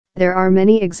There are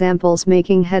many examples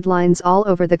making headlines all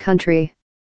over the country.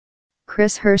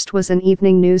 Chris Hurst was an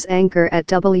evening news anchor at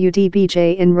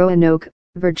WDBJ in Roanoke,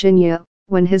 Virginia,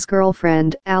 when his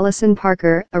girlfriend, Allison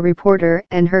Parker, a reporter,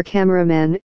 and her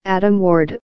cameraman, Adam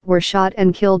Ward, were shot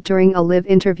and killed during a live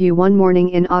interview one morning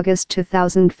in August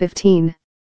 2015.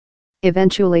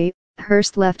 Eventually,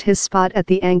 Hurst left his spot at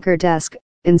the anchor desk,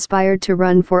 inspired to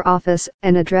run for office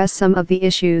and address some of the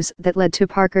issues that led to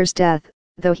Parker's death,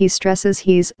 though he stresses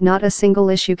he's not a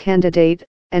single-issue candidate,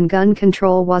 and gun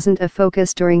control wasn't a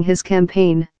focus during his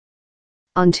campaign.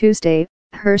 On Tuesday,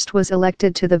 Hurst was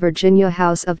elected to the Virginia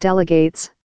House of Delegates.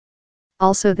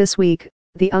 Also this week,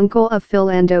 the uncle of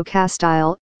Philando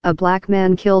Castile, a black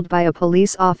man killed by a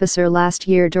police officer last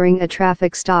year during a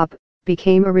traffic stop,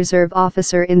 became a reserve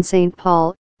officer in St.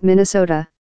 Paul, Minnesota.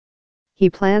 He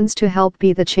plans to help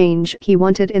be the change he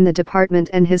wanted in the department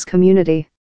and his community.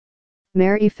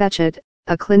 Mary Fetchett,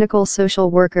 a clinical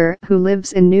social worker who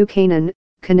lives in New Canaan,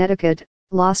 Connecticut,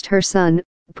 lost her son,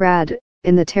 Brad,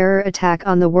 in the terror attack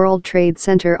on the World Trade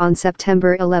Center on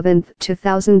September 11,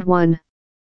 2001.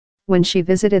 When she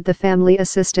visited the Family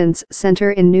Assistance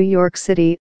Center in New York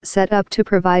City, set up to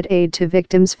provide aid to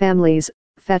victims' families,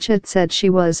 Fetchett said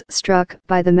she was struck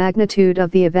by the magnitude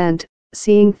of the event,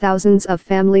 seeing thousands of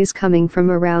families coming from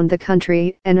around the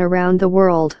country and around the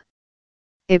world.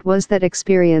 It was that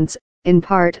experience, in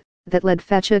part, that led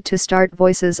Fetchett to start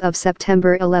Voices of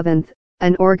September 11,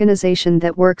 an organization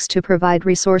that works to provide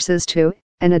resources to,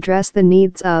 and address the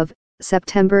needs of,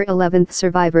 September 11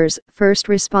 survivors, first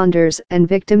responders, and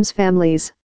victims'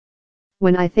 families.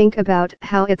 When I think about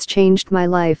how it's changed my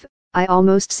life, I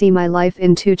almost see my life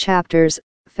in two chapters,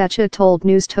 Fetchett told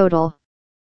News Total.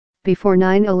 Before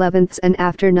 9/11s and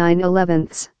after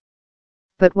 9/11s.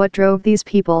 But what drove these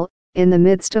people, in the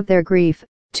midst of their grief,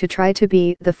 to try to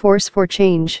be the force for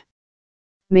change?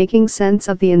 Making sense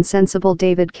of the insensible.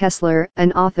 David Kessler,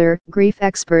 an author, grief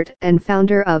expert, and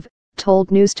founder of,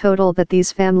 told News Total that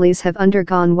these families have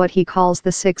undergone what he calls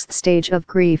the sixth stage of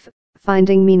grief,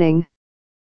 finding meaning.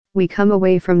 We come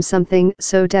away from something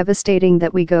so devastating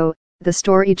that we go, the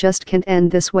story just can't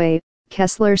end this way,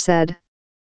 Kessler said.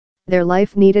 Their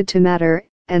life needed to matter,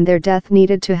 and their death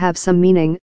needed to have some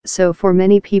meaning, so for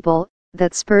many people,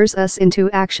 that spurs us into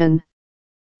action.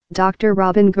 Dr.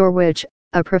 Robin Gurwitch,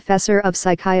 a professor of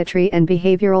psychiatry and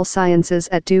behavioral sciences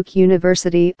at Duke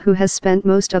University who has spent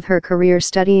most of her career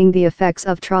studying the effects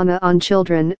of trauma on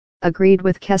children, agreed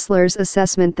with Kessler's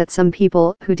assessment that some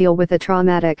people who deal with a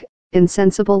traumatic,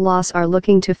 insensible loss are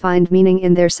looking to find meaning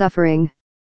in their suffering.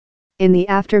 In the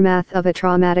aftermath of a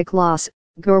traumatic loss,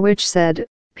 Gurwitch said,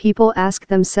 people ask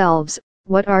themselves,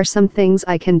 what are some things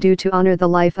I can do to honor the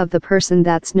life of the person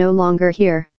that's no longer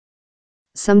here?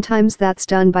 Sometimes that's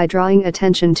done by drawing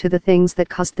attention to the things that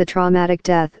caused the traumatic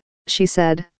death, she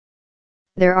said.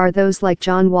 There are those like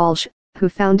John Walsh, who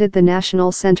founded the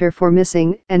National Center for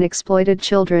Missing and Exploited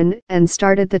Children and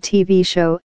started the TV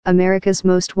show, America's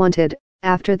Most Wanted,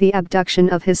 after the abduction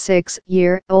of his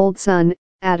 6-year-old son,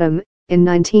 Adam, in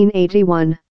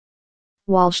 1981.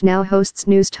 Walsh now hosts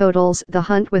News Total's The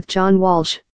Hunt with John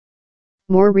Walsh.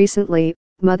 More recently,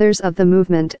 Mothers of the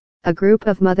Movement, a group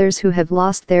of mothers who have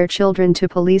lost their children to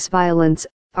police violence,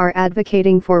 are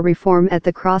advocating for reform at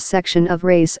the cross-section of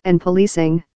race and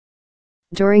policing.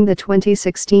 During the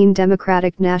 2016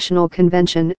 Democratic National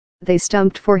Convention, they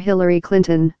stumped for Hillary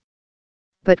Clinton.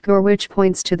 But Gurwitch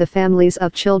points to the families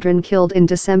of children killed in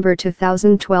December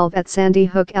 2012 at Sandy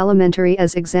Hook Elementary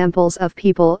as examples of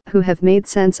people who have made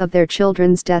sense of their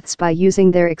children's deaths by using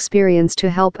their experience to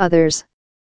help others.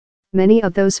 Many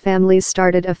of those families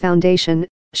started a foundation,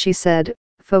 she said,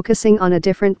 focusing on a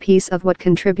different piece of what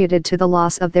contributed to the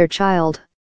loss of their child.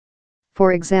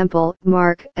 For example,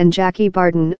 Mark and Jackie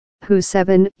Barden, whose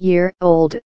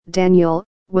 7-year-old, Daniel,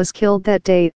 was killed that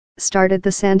day, started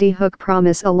the Sandy Hook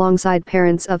Promise alongside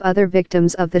parents of other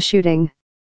victims of the shooting.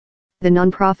 The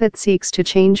nonprofit seeks to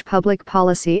change public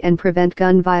policy and prevent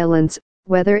gun violence,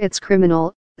 whether it's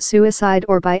criminal, suicide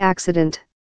or by accident.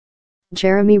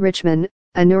 Jeremy Richman,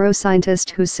 a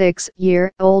neuroscientist whose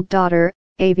 6-year-old daughter,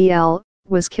 AVL,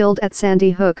 was killed at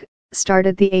Sandy Hook,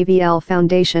 started the AVL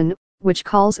Foundation, which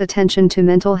calls attention to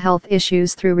mental health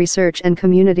issues through research and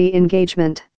community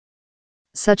engagement.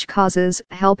 Such causes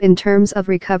help in terms of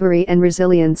recovery and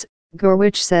resilience,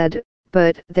 Gurwitch said,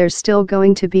 but there's still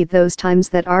going to be those times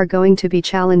that are going to be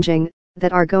challenging,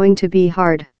 that are going to be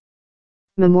hard.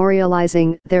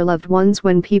 Memorializing their loved ones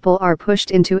when people are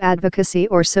pushed into advocacy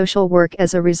or social work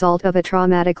as a result of a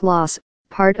traumatic loss,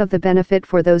 part of the benefit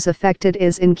for those affected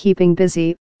is in keeping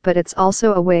busy, but it's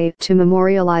also a way to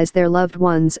memorialize their loved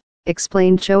ones,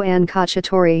 explained Joanne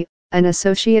Cacciatore, an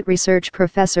associate research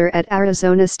professor at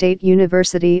Arizona State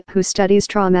University who studies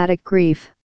traumatic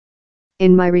grief.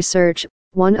 In my research,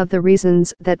 one of the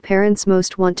reasons that parents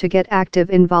most want to get active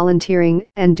in volunteering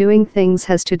and doing things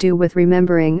has to do with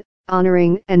remembering,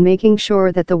 honoring, and making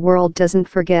sure that the world doesn't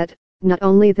forget, not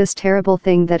only this terrible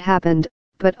thing that happened,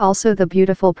 but also the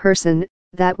beautiful person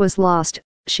that was lost,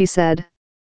 she said.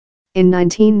 In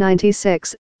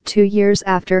 1996, 2 years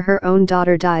after her own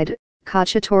daughter died,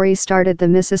 Khachaturi started the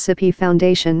Mississippi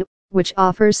Foundation, which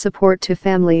offers support to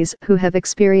families who have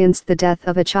experienced the death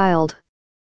of a child.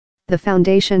 The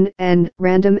foundation and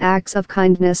random acts of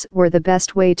kindness were the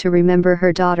best way to remember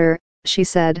her daughter, she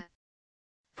said.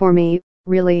 For me,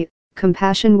 really,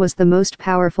 compassion was the most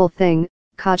powerful thing,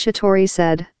 Khachaturi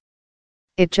said.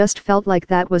 It just felt like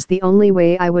that was the only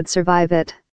way I would survive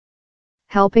it.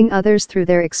 Helping others through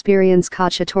their experience.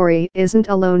 Khachaturi isn't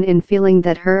alone in feeling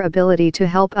that her ability to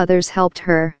help others helped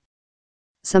her.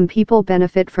 Some people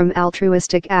benefit from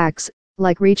altruistic acts,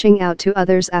 like reaching out to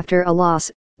others after a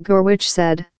loss, Gorwich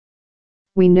said.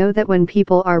 We know that when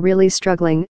people are really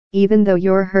struggling, even though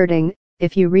you're hurting,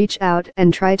 if you reach out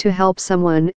and try to help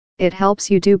someone, it helps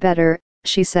you do better,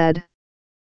 she said.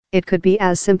 It could be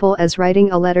as simple as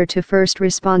writing a letter to first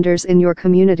responders in your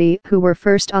community who were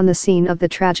first on the scene of the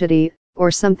tragedy, or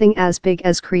something as big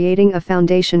as creating a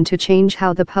foundation to change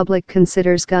how the public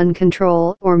considers gun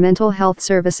control or mental health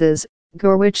services,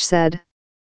 Gorwich said.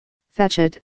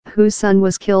 Fetchit, whose son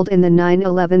was killed in the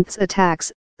 9/11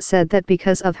 attacks, said that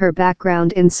because of her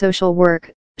background in social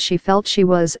work, she felt she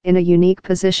was in a unique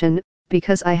position,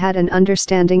 because I had an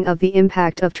understanding of the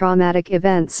impact of traumatic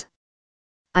events.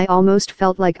 I almost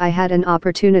felt like I had an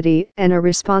opportunity and a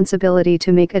responsibility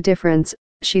to make a difference,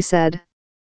 she said.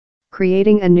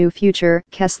 Creating a New Future.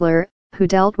 Kessler, who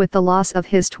dealt with the loss of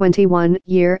his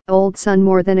 21-year-old son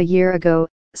more than a year ago,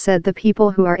 said the people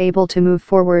who are able to move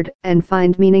forward and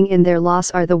find meaning in their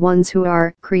loss are the ones who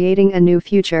are creating a new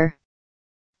future.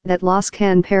 That loss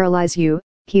can paralyze you,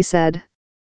 he said.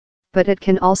 But it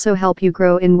can also help you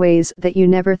grow in ways that you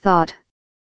never thought.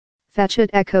 Fetchit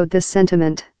echoed this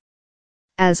sentiment.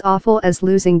 As awful as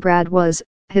losing Brad was,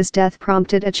 his death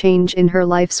prompted a change in her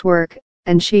life's work,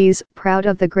 and she's proud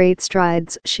of the great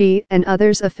strides she and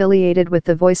others affiliated with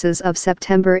the Voices of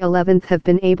September 11 have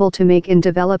been able to make in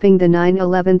developing the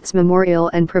 9/11 memorial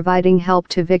and providing help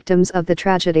to victims of the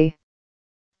tragedy.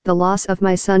 The loss of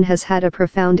my son has had a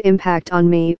profound impact on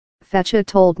me, Fetchit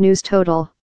told News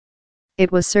Total.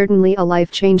 It was certainly a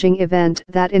life-changing event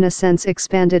that in a sense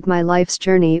expanded my life's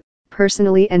journey,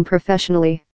 personally and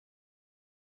professionally.